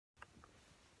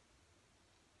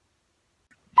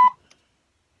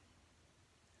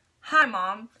Hi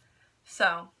Mom.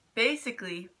 So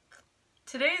basically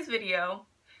today's video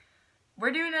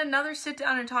we're doing another sit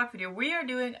down and talk video. We are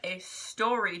doing a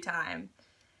story time,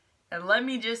 and let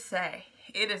me just say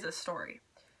it is a story.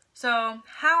 So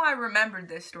how I remembered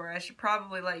this story, I should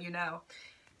probably let you know,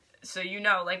 so you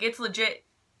know, like, it's legit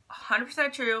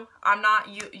 100% true. I'm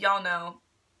not, y'all know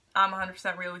I'm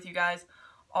 100% real with you guys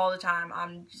all the time.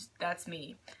 That's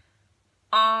me.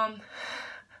 But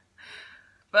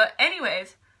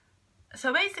anyways,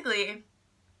 so basically,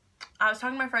 I was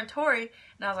talking to my friend Tori,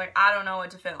 and I was like, I don't know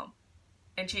what to film.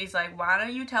 And she's like, why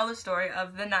don't you tell the story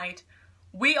of the night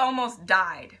we almost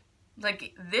died?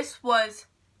 Like, this was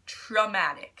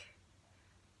traumatic.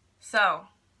 So,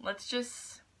 let's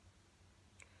just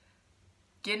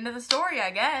get into the story,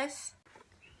 I guess.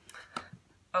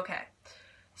 Okay.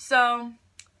 So,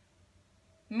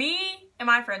 me and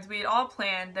my friends, we had all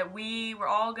planned that we were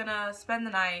all gonna spend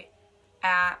the night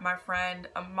at my friend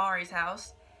Amari's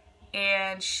house.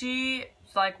 And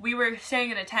we were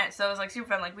staying in a tent, so it was like super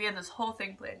fun. Like, we had this whole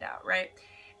thing planned out, right?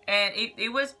 And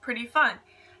it was pretty fun.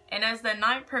 And as the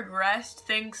night progressed,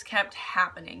 things kept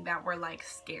happening that were like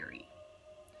scary.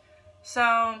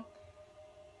 So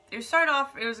it started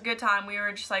off, it was a good time. We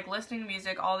were just like listening to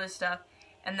music, all this stuff.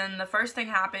 And then the first thing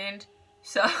happened.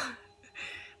 So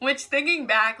which, thinking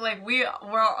back, like, we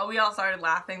all started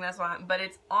laughing, that's why. But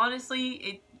it's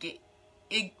honestly,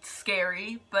 it's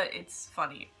scary, but it's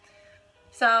funny.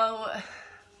 So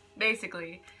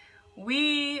basically,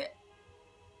 we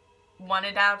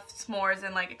wanted to have s'mores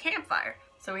and like a campfire.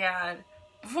 So we had,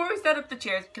 before we set up the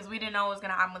chairs, because we didn't know what was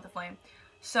going to happen with the flame.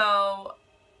 So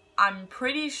I'm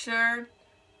pretty sure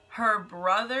her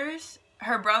brother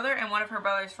and one of her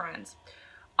brother's friends,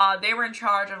 they were in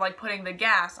charge of like putting the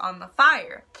gas on the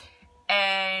fire.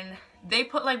 And they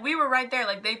put, like, we were right there,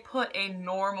 like, they put a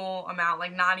normal amount,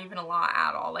 like, not even a lot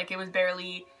at all. Like, it was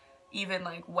barely even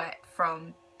like wet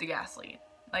from the gasoline.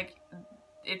 Like,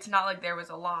 it's not like there was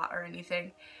a lot or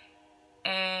anything.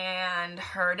 And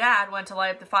her dad went to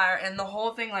light up the fire, and the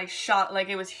whole thing like shot, like,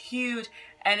 it was huge,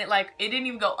 and it didn't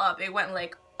even go up, it went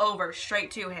like over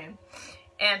straight to him.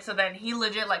 And so then he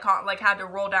legit like had to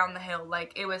roll down the hill.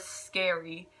 Like, it was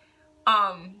scary.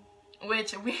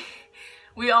 Which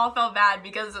we all felt bad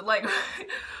because, like,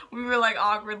 we were like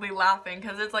awkwardly laughing,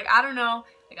 because it's like, I don't know,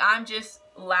 like, I'm just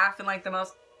laughing like the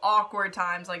most awkward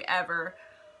times like ever.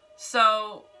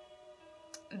 So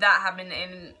that happened,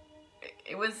 and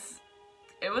it was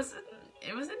an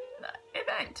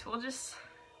event. We'll just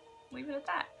leave it at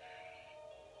that.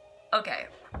 Okay,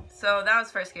 so that was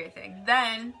the first scary thing.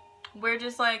 Then we're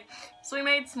just like, so we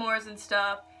made s'mores and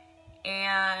stuff,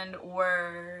 and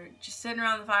we're just sitting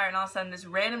around the fire, and all of a sudden this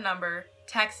random number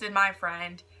texted my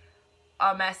friend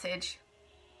a message,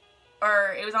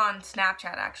 or it was on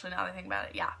Snapchat actually, now that I think about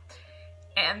it, yeah.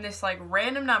 And this like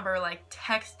random number like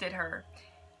texted her,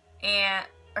 and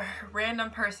a random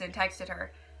person texted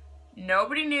her.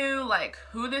 Nobody knew like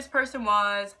who this person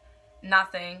was,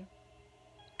 nothing.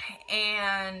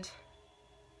 And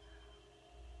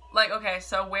like, okay,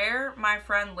 so where my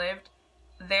friend lived,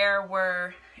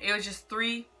 it was just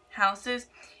 3 houses,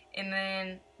 and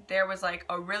then there was like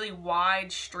a really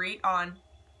wide street on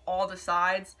all the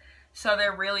sides, so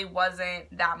there really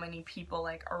wasn't that many people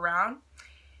like around.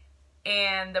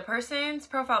 And the person's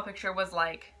profile picture was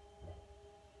like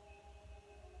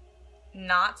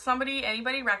not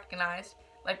anybody recognized.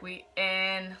 Like,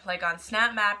 like on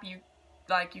Snap Map, you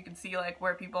can see like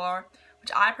where people are,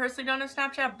 which I personally don't have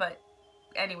Snapchat, but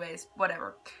anyways,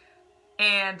 whatever.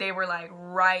 And they were like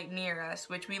right near us,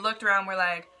 which we looked around, we're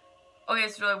like, okay,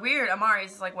 it's really weird,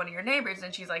 Amari's is like one of your neighbors.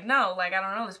 And she's like, no, like, I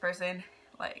don't know this person,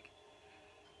 like,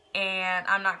 and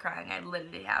I'm not crying, I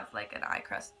literally have like an eye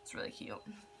crust, it's really cute.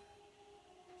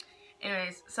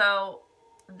 Anyways, so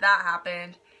that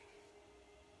happened.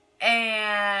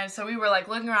 And so we were like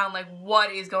looking around like,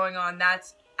 what is going on?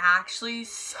 That's actually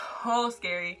so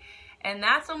scary. And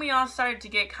that's when we all started to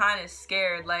get kind of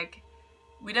scared. Like,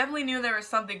 we definitely knew there was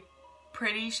something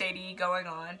pretty shady going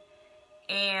on.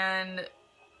 And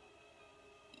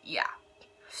yeah.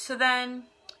 So then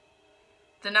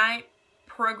the night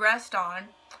progressed on.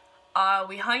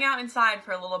 We hung out inside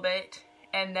for a little bit,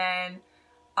 and then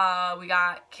we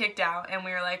got kicked out, and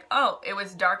we were like, oh, it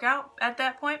was dark out at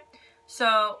that point.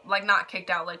 So, like, not kicked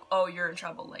out, like, oh, you're in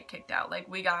trouble, like, kicked out. Like,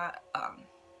 we got,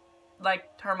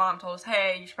 like, her mom told us,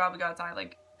 hey, you should probably go outside,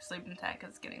 like, sleep in the tent because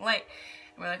it's getting late.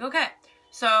 And we're like, okay.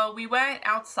 So we went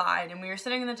outside, and we were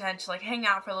sitting in the tent to like hang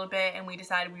out for a little bit, and we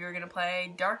decided we were going to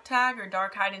play dark tag or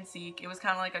dark hide and seek. It was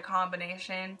kind of like a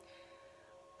combination.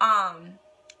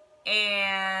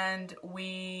 And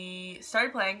we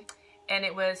started playing, and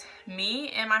it was me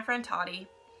and my friend Toddy,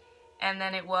 and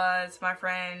then it was my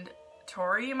friend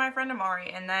Tori and my friend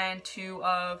Amari, and then 2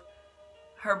 of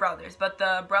her brothers. But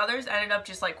the brothers ended up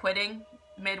just like quitting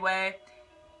midway,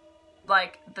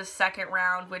 like the second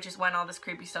round, which is when all this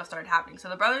creepy stuff started happening. So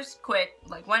the brothers quit,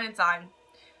 like went inside,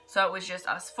 so it was just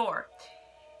us 4.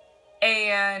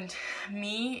 And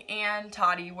me and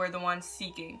Toddy were the ones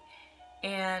seeking.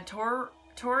 And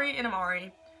Tori and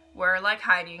Amari were like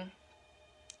hiding.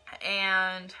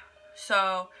 And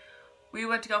so we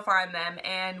went to go find them,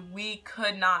 and we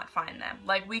could not find them.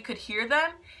 Like, we could hear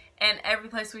them, and every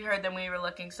place we heard them we were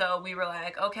looking. So we were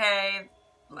like, okay,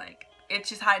 like, it's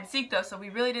just hide and seek though, so we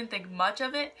really didn't think much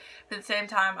of it. But at the same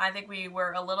time, I think we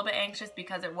were a little bit anxious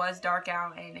because it was dark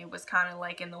out and it was kind of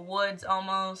like in the woods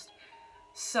almost.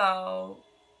 So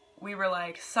we were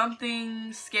like,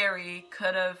 something scary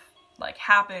could have like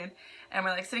happened, and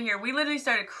we're like sitting here. We literally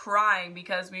started crying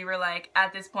because we were like,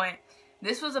 at this point,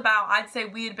 this was about, I'd say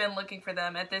we had been looking for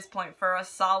them at this point for a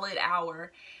solid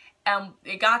hour, and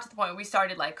it got to the point we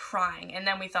started like crying. And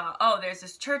then we thought, oh, there's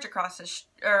this church across the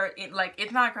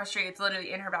it's not across the street, it's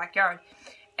literally in her backyard,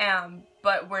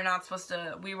 but we're not supposed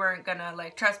to, we weren't gonna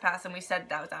like trespass, and we said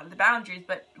that was out of the boundaries.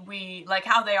 But we, like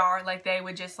how they are, like they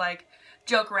would just like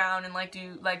joke around and like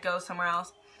do, like go somewhere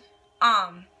else.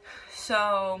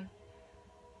 So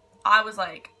I was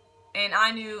like, and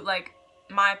I knew like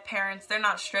my parents, they're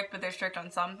not strict, but they're strict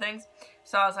on some things.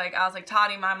 So I was like,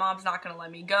 Toddy, my mom's not gonna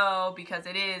let me go because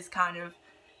it is kind of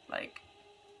like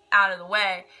out of the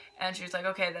way. And she was like,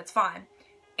 okay, that's fine.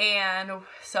 And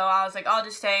so I was like, I'll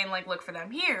just stay and like look for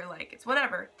them here, like it's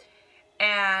whatever.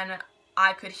 And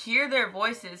I could hear their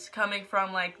voices coming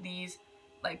from like these,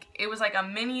 like it was like a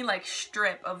mini like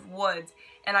strip of woods,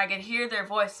 and I could hear their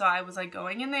voice. So I was like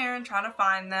going in there and trying to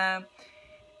find them,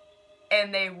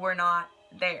 and they were not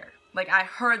there. Like I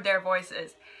heard their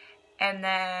voices, and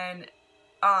then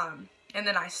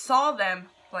I saw them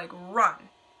like run,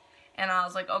 and I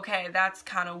was like, okay, that's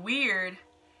kind of weird.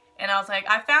 And I was like,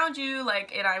 I found you,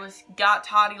 like, and I got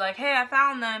Toddy like, hey, I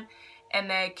found them, and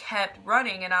they kept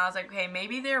running, and I was like, okay,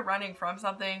 maybe they're running from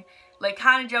something, like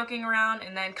kind of joking around,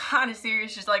 and then kind of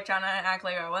serious, just like trying to act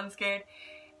like I wasn't scared.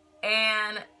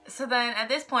 And so then at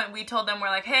this point we told them, we're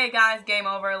like, hey guys, game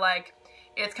over, like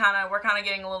we're kind of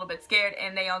getting a little bit scared.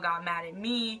 And they all got mad at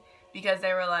me because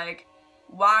they were like,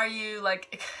 why are you,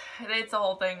 like, it's a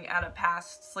whole thing at a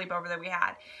past sleepover that we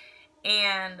had.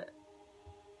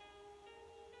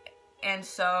 And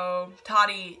so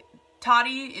Toddy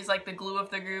is like the glue of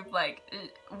the group. Like,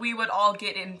 we would all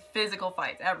get in physical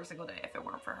fights every single day if it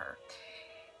weren't for her.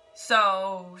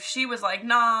 So she was like,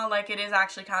 nah, like it is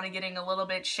actually kind of getting a little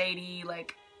bit shady,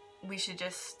 like we should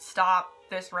just stop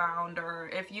this round, or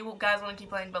if you guys want to keep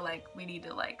playing, but like we need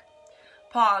to like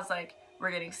pause, like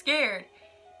we're getting scared.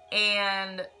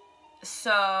 And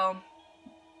so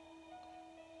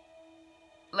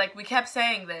like we kept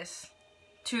saying this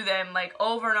to them like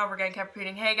over and over again, kept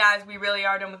repeating, hey guys, we really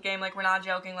are done with the game, like we're not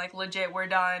joking, like legit, we're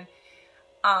done.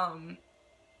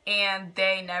 And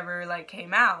they never like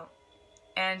came out.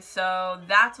 And so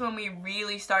that's when we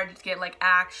really started to get like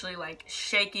actually like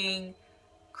shaking,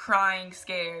 crying,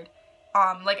 scared.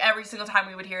 Like every single time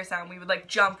we would hear a sound, we would like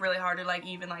jump really hard or like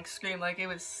even like scream, like it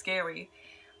was scary.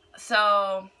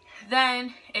 So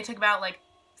then it took about like,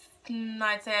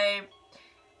 I'd say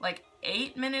like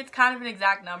 8 minutes, kind of an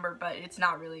exact number, but it's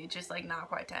not really, it's just like not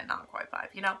quite 10, not quite 5,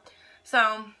 you know?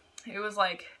 So it was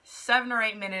like 7 or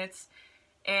 8 minutes,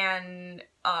 and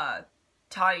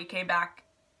Toddy came back,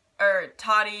 or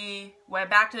Toddy went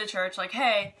back to the church like,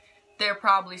 hey, they're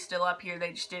probably still up here,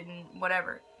 they just didn't,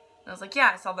 whatever. And I was like,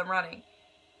 yeah, I saw them running.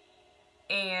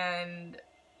 And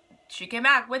she came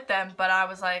back with them, but I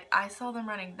was like, I saw them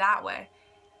running that way.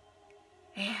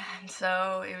 And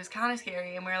so it was kind of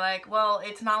scary, and we were like, well,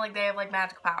 it's not like they have like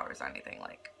magical powers or anything.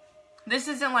 Like, this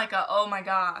isn't like a, oh my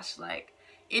gosh, like,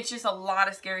 it's just a lot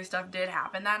of scary stuff did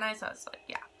happen that night. So I was like,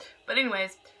 yeah. But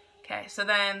anyways, okay, so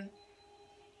then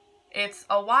it's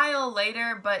a while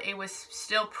later, but it was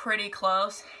still pretty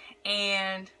close.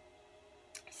 And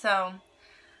so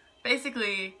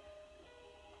basically,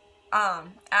 at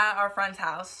our friend's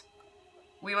house,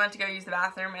 we went to go use the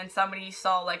bathroom, and somebody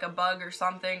saw like a bug or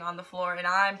something on the floor, and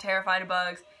I'm terrified of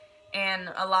bugs,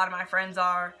 and a lot of my friends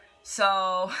are.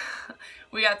 So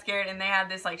we got scared, and they had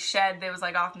this like shed that was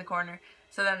like off in the corner.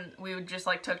 So then we would just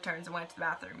like took turns and went to the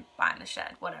bathroom behind the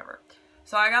shed, whatever.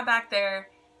 So I got back there,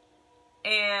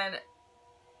 and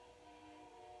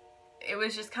it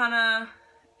was just kind of,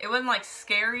 it wasn't like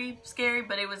scary,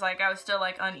 but it was like I was still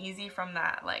like uneasy from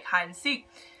that like hide and seek.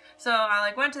 So I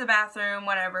like went to the bathroom,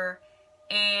 whatever,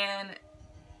 and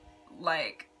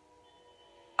like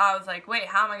I was like, wait,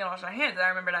 how am I gonna wash my hands? And I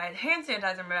remembered I had hand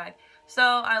sanitizer in my bag. So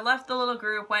I left the little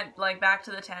group, went like back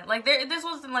to the tent. Like this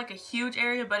wasn't like a huge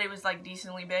area, but it was like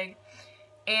decently big.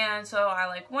 And so I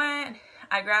like went,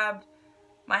 I grabbed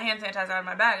my hand sanitizer out of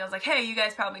my bag. I was like, hey, you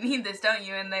guys probably need this, don't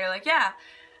you? And they're like, yeah,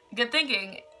 good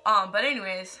thinking. But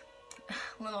anyways,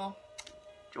 little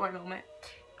joy moment.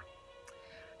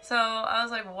 So I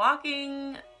was like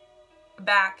walking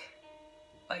back,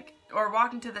 like, or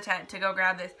walking to the tent to go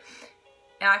grab this.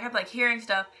 And I kept like hearing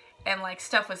stuff, and like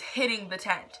stuff was hitting the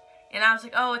tent. And I was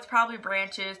like, oh, it's probably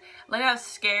branches. Like, I was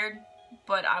scared,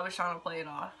 but I was trying to play it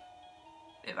off,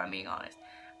 if I'm being honest.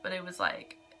 But it was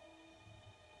like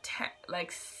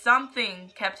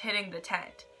something kept hitting the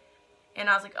tent. And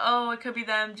I was like, oh, it could be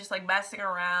them just like messing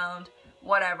around,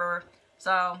 whatever.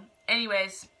 So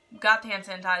anyways, got the hand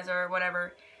sanitizer,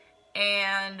 whatever.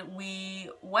 And we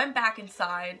went back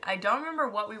inside. I don't remember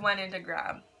what we went in to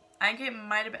grab. I think it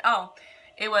might have been, oh,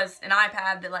 it was an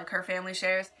iPad that like her family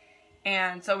shares.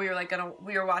 And so we were like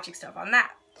we were watching stuff on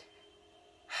that.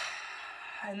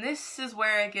 And this is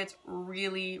where it gets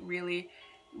really, really,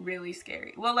 really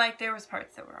scary. Well, like there was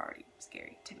parts that were already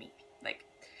scary to me. Like,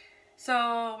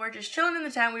 so we're just chilling in the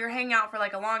tent. We were hanging out for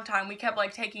like a long time. We kept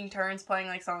like taking turns playing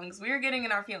like songs. We were getting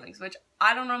in our feelings, which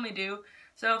I don't normally do.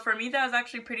 So for me, that was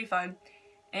actually pretty fun.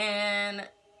 And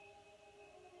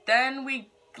then we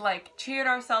like cheered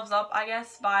ourselves up, I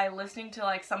guess, by listening to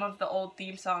like some of the old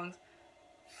theme songs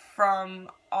from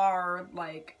our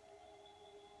like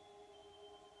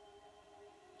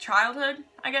childhood,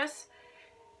 I guess.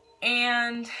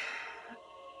 And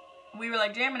we were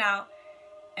like jamming out,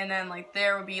 and then like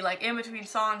there would be like in between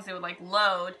songs it would like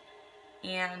load,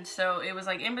 and so it was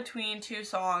like in between two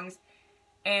songs,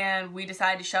 and we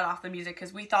decided to shut off the music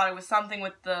because we thought it was something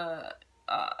with the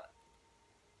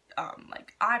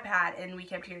like iPad, and we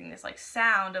kept hearing this like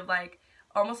sound of like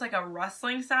almost like a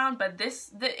rustling sound, but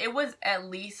it was at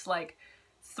least like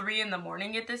 3 in the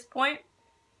morning at this point.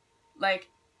 Like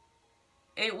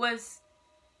it was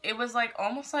like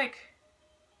almost like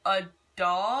a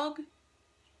dog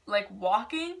like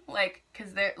walking, like,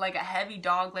 because they're like a heavy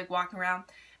dog like walking around,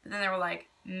 but then they were like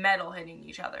metal hitting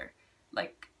each other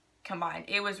like combined.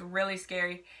 It was really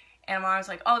scary. And I was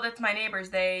like, oh, that's my neighbors,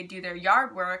 they do their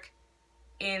yard work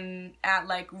at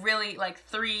like really like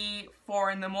 3,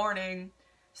 4 in the morning,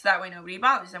 so that way nobody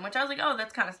bothers them, which I was like, oh,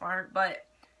 that's kind of smart. But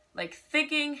like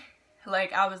thinking,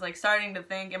 like I was like starting to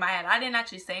think in my head, I didn't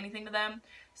actually say anything to them,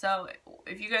 so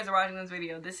if you guys are watching this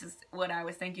video, this is what I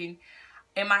was thinking.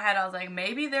 In my head, I was like,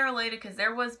 maybe they're related, because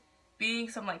there was being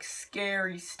some like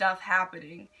scary stuff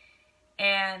happening,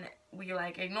 and we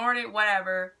like ignored it,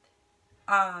 whatever.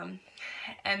 And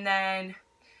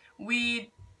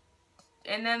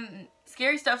then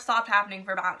scary stuff stopped happening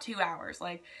for about 2 hours.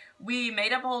 Like, we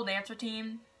made up a whole dance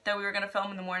routine that we were gonna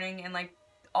film in the morning and like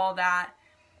all that.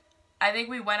 I think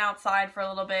we went outside for a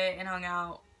little bit and hung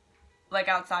out like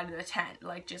outside of the tent,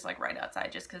 like just like right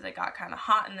outside, just because it got kind of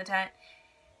hot in the tent.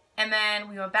 And then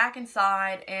we went back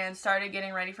inside and started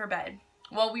getting ready for bed.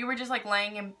 Well, we were just like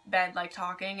laying in bed like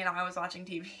talking, and I was watching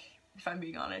TV, if I'm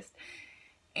being honest.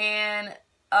 And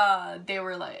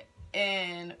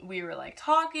we were like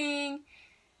talking,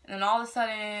 and then all of a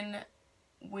sudden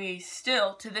we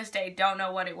still to this day don't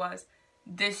know what it was.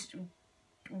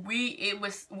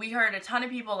 We heard a ton of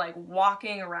people like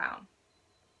walking around.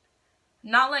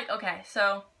 Not like, okay,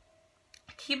 so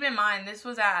keep in mind this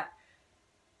was at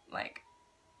like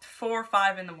 4 or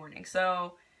 5 in the morning,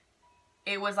 so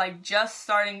it was like just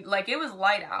starting, like it was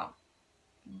light out,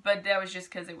 but that was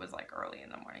just because it was like early in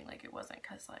the morning. Like it wasn't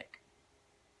because like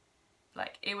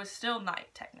it was still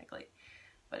night technically,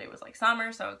 but it was like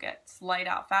summer, so it gets light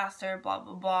out faster, blah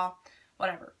blah blah,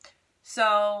 whatever.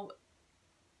 So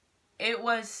it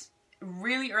was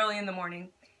really early in the morning,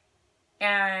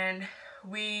 and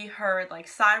we heard like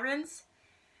sirens,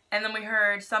 and then we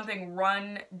heard something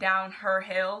run down her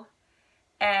hill,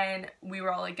 and we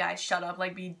were all like, guys, shut up,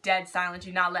 like be dead silent,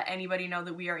 do not let anybody know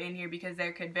that we are in here, because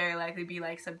there could very likely be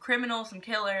like some criminal, some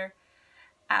killer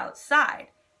outside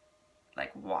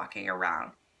like walking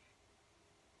around.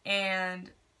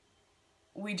 And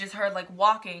we just heard like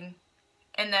walking,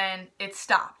 and then it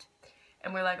stopped,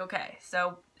 and we're like, okay,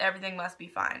 so everything must be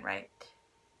fine, right?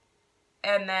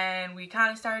 And then we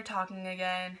kind of started talking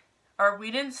again, or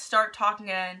we didn't start talking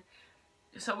again.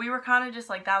 So we were kind of just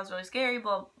like, that was really scary,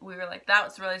 but we were like, that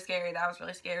was really scary, that was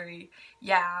really scary,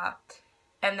 yeah.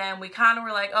 And then we kind of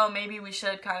were like, oh, maybe we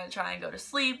should kind of try and go to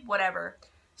sleep, whatever.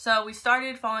 So we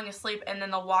started falling asleep, and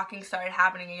then the walking started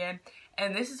happening again.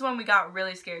 And this is when we got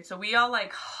really scared. So we all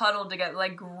like huddled together,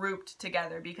 like grouped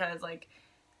together, because like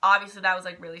obviously that was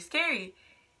like really scary.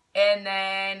 And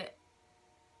then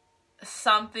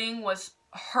something was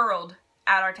hurled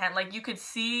at our tent. Like, you could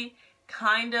see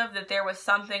kind of that there was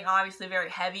something obviously very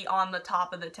heavy on the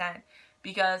top of the tent,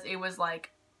 because it was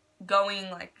like going,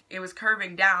 like, it was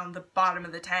curving down the bottom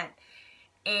of the tent.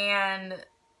 And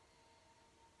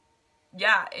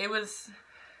yeah, it was,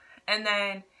 and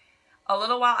then a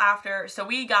little while after, so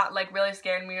we got like really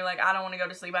scared, and we were like, I don't want to go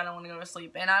to sleep, I don't want to go to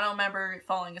sleep. And I don't remember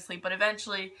falling asleep, but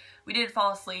eventually we did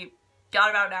fall asleep, got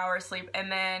about an hour of sleep,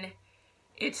 and then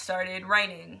it started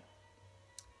raining.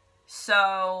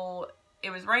 So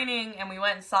it was raining, and we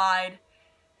went inside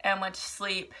and went to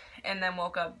sleep, and then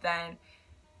woke up. Then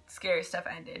scary stuff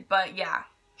ended. But yeah,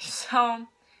 so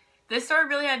this story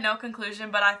really had no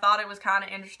conclusion, but I thought it was kind of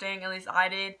interesting. At least I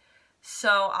did.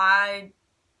 So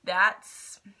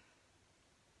that's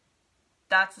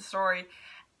the story.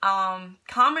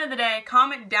 Comment of the day.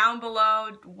 Comment down below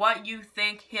what you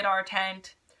think hit our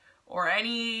tent, or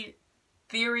any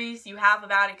theories you have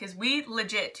about it, because we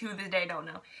legit to this day don't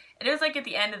know. It was like at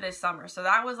the end of this summer, so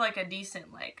that was like a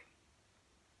decent, like,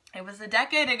 it was a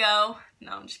decade ago.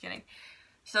 No, I'm just kidding.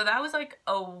 So that was like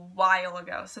a while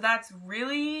ago. So that's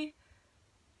really,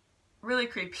 really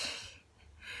creepy.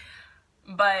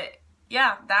 But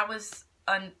yeah, that was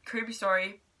a creepy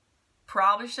story.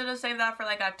 Probably should have saved that for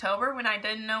like October, when I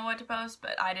didn't know what to post,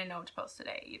 but I didn't know what to post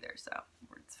today either, so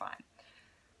it's fine.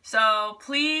 So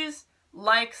please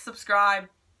like, subscribe,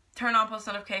 turn on post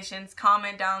notifications,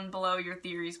 comment down below your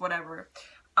theories, whatever.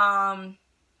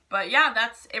 But yeah,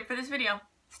 that's it for this video.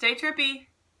 Stay trippy.